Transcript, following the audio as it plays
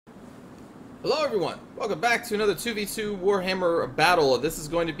Hello everyone, welcome back to another 2v2 Warhammer battle. This is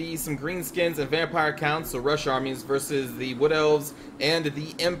going to be some greenskins and vampire counts, so rush armies versus the wood elves and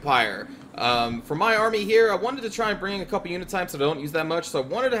the Empire. For my army here, I wanted to try and bring a couple unit types that I don't use that much, so I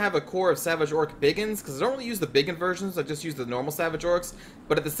wanted to have a core of Savage Orc Biggins, because I don't really use the Biggin versions, I just use the normal Savage Orcs,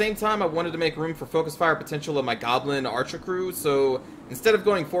 but at the same time I wanted to make room for focus fire potential of my Goblin Archer crew, so instead of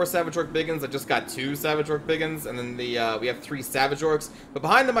going 4 Savage Orc Biggins, I just got 2 Savage Orc Biggins, and then we have 3 Savage Orcs, but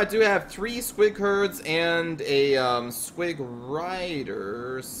behind them I do have 3 Squig Herds and a Squig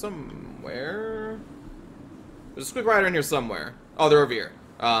Rider somewhere. There's a Squig Rider in here somewhere. Oh, they're over here.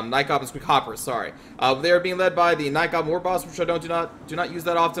 Night Goblin Squig Hoppers, sorry. They are being led by the Night Goblin War Boss, which I do not use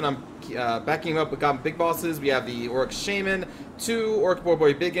that often. I'm backing him up with Goblin Big Bosses. We have the Orc Shaman, 2 Orc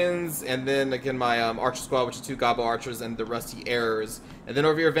Boy Biggins, and then again my Archer Squad, which is 2 Goblin Archers and the Rusty Errors. And then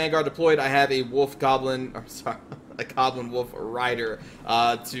over here, Vanguard deployed, I have a Wolf Goblin, I'm sorry, a Goblin Wolf Rider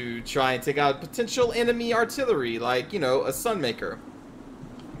to try and take out potential enemy artillery, like, you know, a Sunmaker.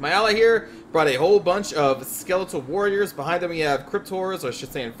 My ally here brought a whole bunch of skeletal warriors. Behind them we have Crypt Horrors, or I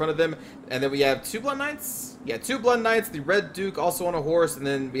should say in front of them. And then we have 2 Blood Knights. Yeah, 2 Blood Knights, the Red Duke also on a horse, and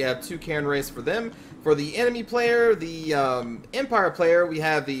then we have 2 Cairn Race for them. For the enemy player, the Empire player, we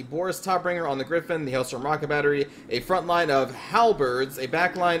have the Boris Topbringer on the Griffin, the Hailstorm Rocket Battery, a front line of Halberds, a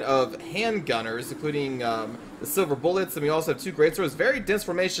back line of Handgunners, including the Silver Bullets, and we also have 2 Greatswords. Very dense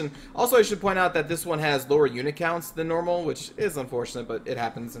formation. Also, I should point out that this one has lower unit counts than normal, which is unfortunate, but it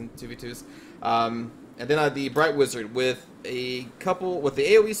happens in 2v2s. And then the Bright Wizard with the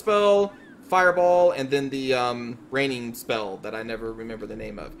AoE spell, Fireball, and then the Raining spell that I never remember the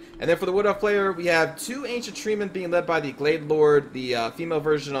name of. And then for the Wood Elf player, we have 2 Ancient Treemen being led by the Glade Lord, the female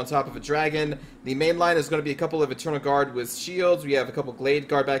version on top of a dragon. The main line is going to be a couple of Eternal Guard with shields. We have a couple Glade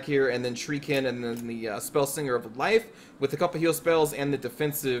Guard back here, and then Treekin, and then the Spell Singer of Life with a couple heal spells and the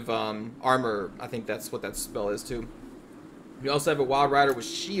defensive armor. I think that's what that spell is too. We also have a Wild Rider with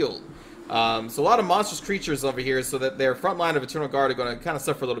shield. So a lot of monstrous creatures over here, so that their front line of Eternal Guard are going to kind of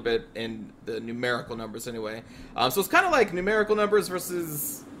suffer a little bit in the numerical numbers anyway. So it's kind of like numerical numbers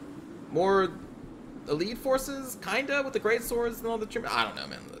versus more elite forces, kind of, with the great swords and all the trim. I don't know,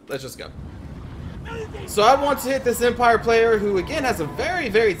 man. Let's just go. So I want to hit this Empire player who, again, has a very,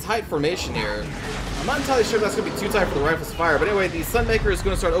 very tight formation here. I'm not entirely sure if that's going to be too tight for the rifles to fire, but anyway, the Sunmaker is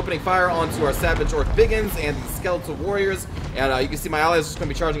going to start opening fire onto our Savage Orc Biggins and the Skeletal Warriors, and you can see my allies are just going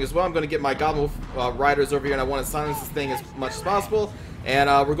to be charging as well. I'm going to get my Goblin Riders over here, and I want to silence this thing as much as possible.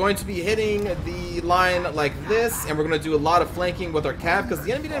 And we're going to be hitting the line like this, and we're going to do a lot of flanking with our cav, because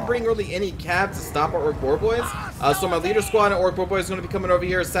the enemy didn't bring really any cav to stop our Orc Boar Boys. So my leader squad and Orc Boar Boy is going to be coming over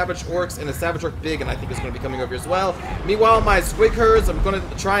here, Savage Orcs and a Savage Orc Big, and I think is going to be coming over here as well. Meanwhile, my Squig Herds, I'm going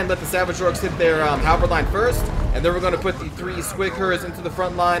to try and let the Savage Orcs hit their halberd line first, and then we're going to put the 3 Squig Herds into the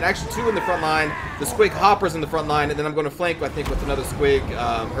front line, actually 2 in the front line, the Squig Hoppers in the front line, and then I'm going to flank, I think, with another Squig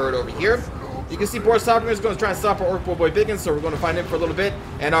Herd over here. You can see Boris Topbringer is going to try and stop our Orc Boy Biggins, so we're going to find him for a little bit.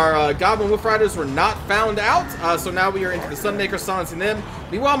 And our Goblin Wolf Riders were not found out, so now we are into the Sunmaker, silencing them.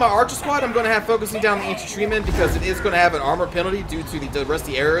 Meanwhile, my Archer Squad, I'm going to have focusing down the Ancient Treemen, because it is going to have an armor penalty due to the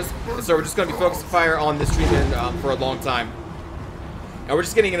Rusty Errors. And so we're just going to be focusing fire on this Treeman for a long time. And we're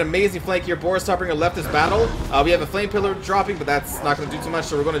just getting an amazing flank here. Boris Topbringer left this battle. We have a Flame Pillar dropping, but that's not going to do too much,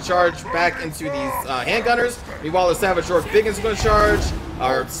 so we're going to charge back into these Handgunners. Meanwhile, the Savage Orc Biggins are going to charge.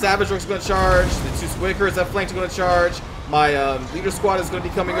 Our Savage Orcs are going to charge. The 2 Squig Herds that flanked are going to charge. My leader squad is going to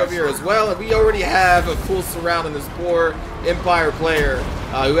be coming over here as well. And we already have a full surround on this poor Empire player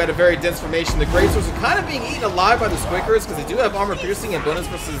who had a very dense formation. The Greatswords are kind of being eaten alive by the Squig Herds, because they do have armor piercing and bonus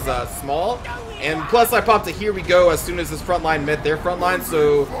versus small. And plus I popped a Here We Go as soon as this front line met their front line.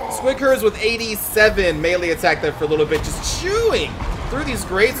 So Squig Herds with 87 melee attack there for a little bit, just chewing through these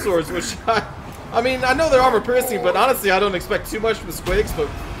Greatswords, which I mean, I know they're armor piercing, but honestly, I don't expect too much from the Squigs, but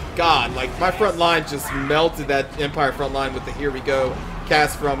God, like, my front line just melted that Empire front line with the Here We Go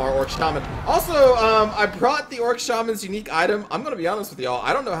cast from our Orc Shaman. Also, I brought the Orc Shaman's unique item. I'm going to be honest with y'all,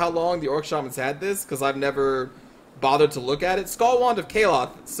 I don't know how long the Orc Shaman's had this, because I've never bothered to look at it. Skull Wand of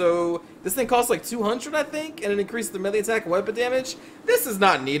Kaloth. So, this thing costs like 200, I think, and it increases the melee attack and weapon damage. This is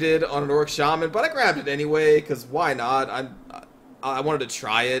not needed on an Orc Shaman, but I grabbed it anyway, because why not? I wanted to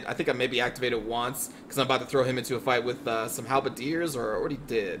try it. I think I maybe activated it once, because I'm about to throw him into a fight with some halberdiers, or I already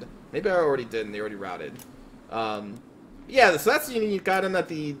did. Maybe I already did, and they already routed. Yeah, so that's the unique item that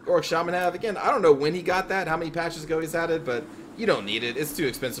the Orc Shaman have. Again, I don't know when he got that, how many patches ago he's had it, but you don't need it. It's too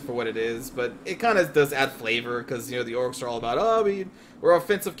expensive for what it is, but it kind of does add flavor, because, you know, the Orcs are all about, oh, we're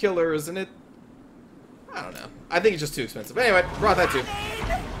offensive killers, and I don't know. I think it's just too expensive. But anyway, brought that too.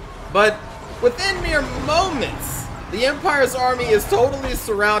 But within mere moments The Empire's army is totally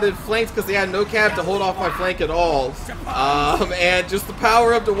surrounded, flanked because they had no cap to hold off my flank at all. And just the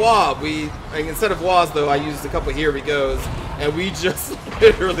power of the WAAAAAGH. Instead of WAAAAGHs though, I used a couple here we goes, and we just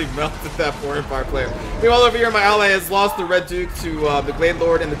literally melted that poor Empire player. Meanwhile, over here, my ally has lost the Red Duke to the Glade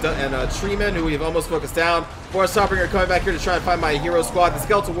Lord and Treeman, who we've almost focused down. Forest Topbringer coming back here to try and find my hero squad. The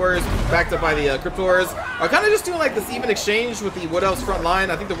Skeletal Warriors, backed up by the Cryptors, are kind of just doing like this even exchange with the Wood Elves front line.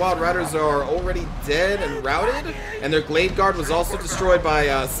 I think the Wild Riders are already dead and routed, and their Glade Guard was also destroyed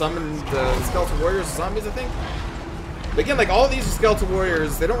by summoned Skeletal Warriors, zombies, I think. But again, like all of these Skeletal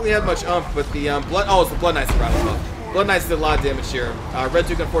Warriors, they don't really have much umph, but the it's the Blood Knights that rattled up. Blood Knights did a lot of damage here. Red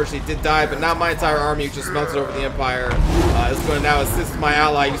Duke unfortunately did die, but now my entire army just melted over the Empire. Is going to now assist my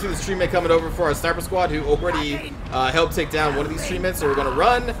ally. You see this Treeman coming over for our Sniper Squad, who already helped take down one of these Treemen, so we're going to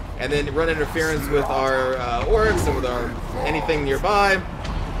run, and then run interference with our Orcs and with our anything nearby.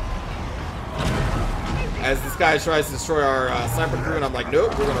 As this guy tries to destroy our Sniper crew, and I'm like,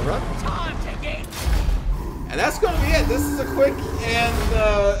 nope, we're going to run. And that's going to be it. This is a quick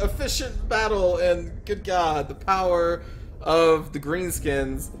and efficient battle, and good God, the power of the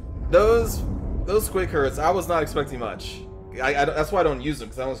greenskins. Those quick hurts, I was not expecting much. That's why I don't use them,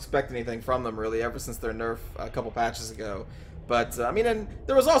 because I don't expect anything from them, really, ever since their nerf a couple patches ago. But, I mean, and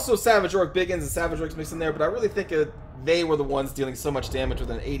there was also Savage Orc Biggins and Savage Orcs mixed in there, but I really think they were the ones dealing so much damage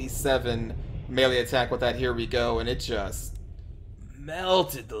with an 87 melee attack with that Here We Go, and it just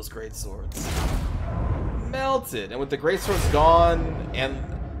melted those great swords. Melted. And with the great swords gone, and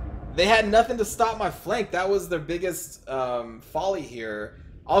they had nothing to stop my flank. That was their biggest folly here.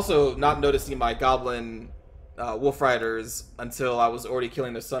 Also, not noticing my Goblin Wolf Riders until I was already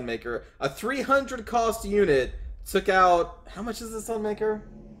killing the Sunmaker. A 300 cost unit took out... How much is the Sunmaker?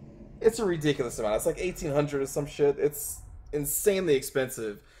 It's a ridiculous amount. It's like 1,800 or some shit. It's insanely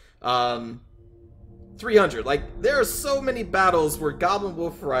expensive. 300. Like, there are so many battles where Goblin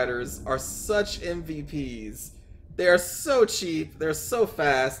Wolf Riders are such MVPs. They are so cheap, they're so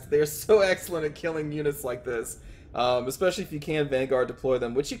fast, they're so excellent at killing units like this. Especially if you can Vanguard deploy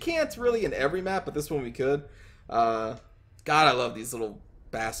them, which you can't really in every map, but this one we could. God, I love these little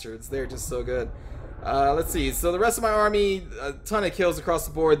bastards. They're just so good. Let's see. So the rest of my army, a ton of kills across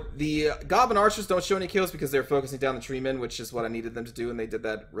the board. The Goblin Archers don't show any kills because they're focusing down the Treemen, which is what I needed them to do, and they did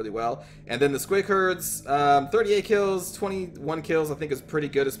that really well. And then the Squig Herds, 38 kills, 21 kills, I think is pretty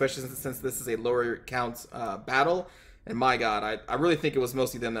good, especially since this is a lower count battle. And my God, I really think it was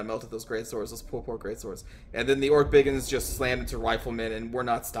mostly them that melted those great swords, those poor great swords. And then the Orc Biggins just slammed into Riflemen and were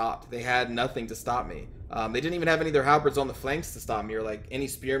not stopped. They had nothing to stop me. They didn't even have any of their halberds on the flanks to stop me, or like any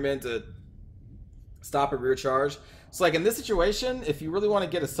spearmen to stop a rear charge. So like in this situation, if you really want to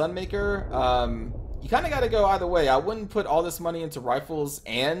get a Sunmaker, you kind of got to go either way. I wouldn't put all this money into rifles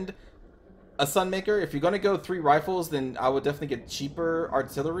and a Sunmaker. If you're going to go 3 rifles, then I would definitely get cheaper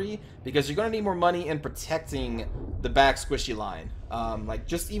artillery, because you're going to need more money in protecting the back squishy line. Like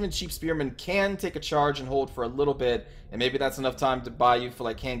just even cheap spearmen can take a charge and hold for a little bit, and maybe that's enough time to buy you for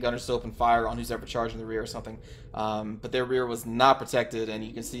like handgunners to open fire on who's ever charging the rear or something. But their rear was not protected, and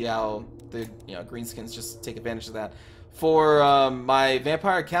you can see how the greenskins just take advantage of that. For my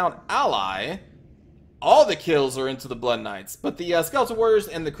vampire account ally, all the kills are into the Blood Knights, but the Skeletal Warriors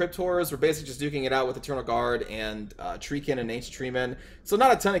and the Cryptors were basically just duking it out with Eternal Guard and Treekin and Ancient Treemen. So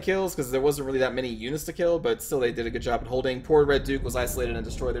not a ton of kills, because there wasn't really that many units to kill, but still they did a good job at holding. Poor Red Duke was isolated and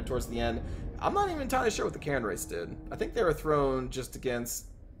destroyed there towards the end. I'm not even entirely sure what the Cairn race did. I think they were thrown just against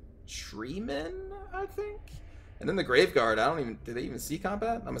Treemen, I think? And then the Graveguard, did they even see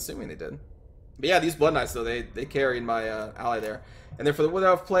combat? I'm assuming they did. But yeah, these Blood Knights, though, they carried my ally there. And then for the Wood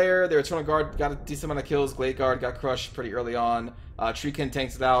Elf player, their Eternal Guard got a decent amount of kills. Glade Guard got crushed pretty early on. Treekin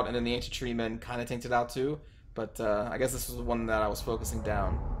tanked it out, and then the Ancient Treemen kind of tanked it out too. But I guess this was the one that I was focusing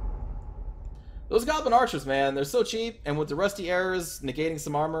down. Those Goblin Archers, man, they're so cheap, and with the Rusty Arrows negating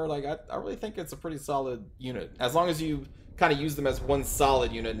some armor, like I really think it's a pretty solid unit. As long as you kind of use them as one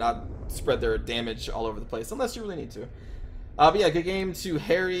solid unit, not spread their damage all over the place, unless you really need to. But yeah, good game to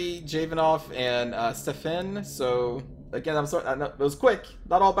Harry, Javenoff, and Stefan. So again, I'm sorry, I know it was quick.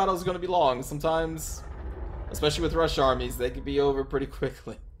 Not all battles are going to be long. Sometimes, especially with rush armies, they can be over pretty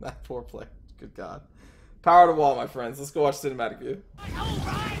quickly. That poor play. Good God. Power to wall, my friends. Let's go watch cinematic view.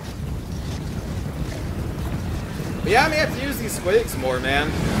 But yeah, I may have to use these squigs more,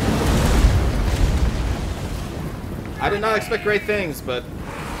 man. I did not expect great things, but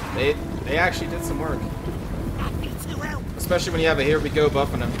they actually did some work. Especially when you have a Here We Go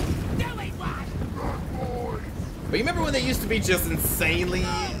buffing them. But you remember when they used to be just insanely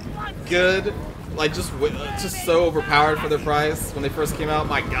good? Like just so overpowered for their price when they first came out?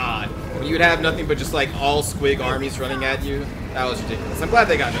 My God. When you'd have nothing but just like all squig armies running at you. That was ridiculous. I'm glad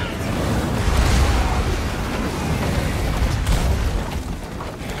they got nerfed.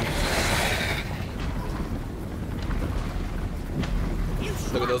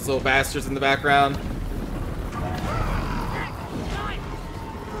 Look at those little bastards in the background.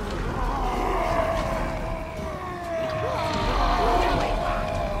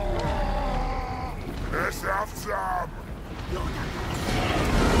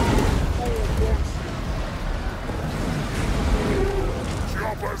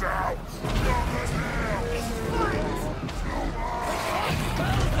 Choppers out!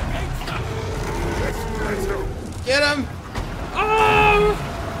 Get him! Oh!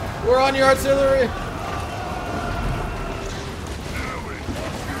 We're on your artillery!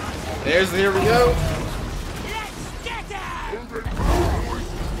 Here we go. Let's get him!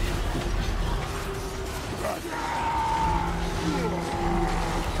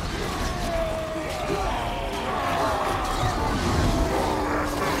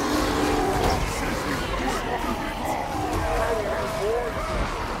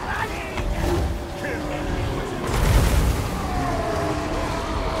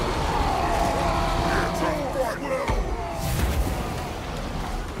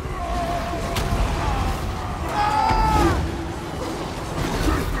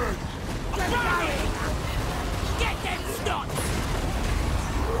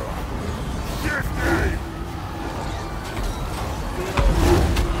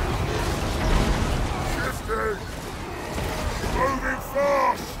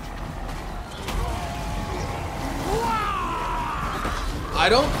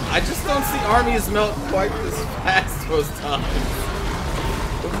 I just don't see armies melt quite this fast most times.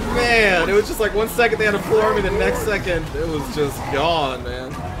 But man, it was just like 1 second they had a full army, the next second it was just gone,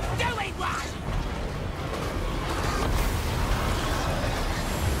 man.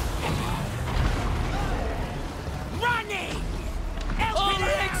 Running!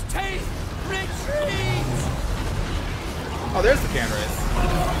 Retreat! Oh, there's the can race.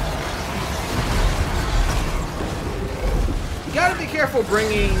 You gotta be careful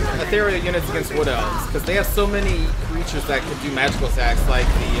bringing ethereal units against wood elves, because they have so many creatures that can do magical attacks, like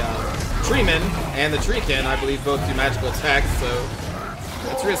the treemen and the treekin, I believe both do magical attacks, so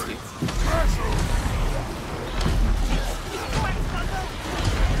it's risky.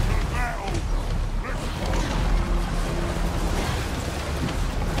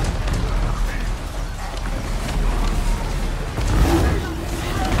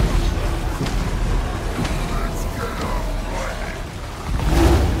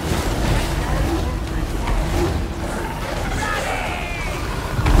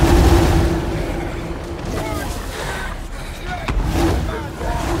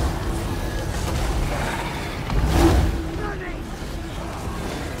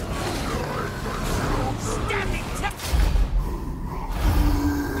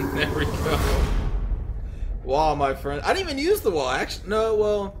 There we go. Wall, my friend. I didn't even use the wall. Actually,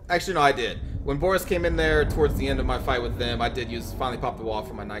 no, I did. When Boris came in there towards the end of my fight with them, I did finally pop the wall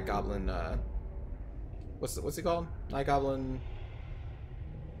for my Night Goblin, what's he called? Night Goblin...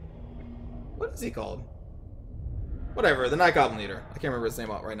 What is he called? Whatever, the Night Goblin Leader. I can't remember his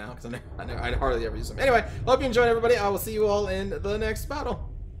name out right now, because I hardly ever use him. Anyway, hope you enjoyed, everybody. I will see you all in the next battle.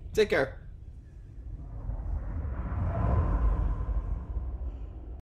 Take care.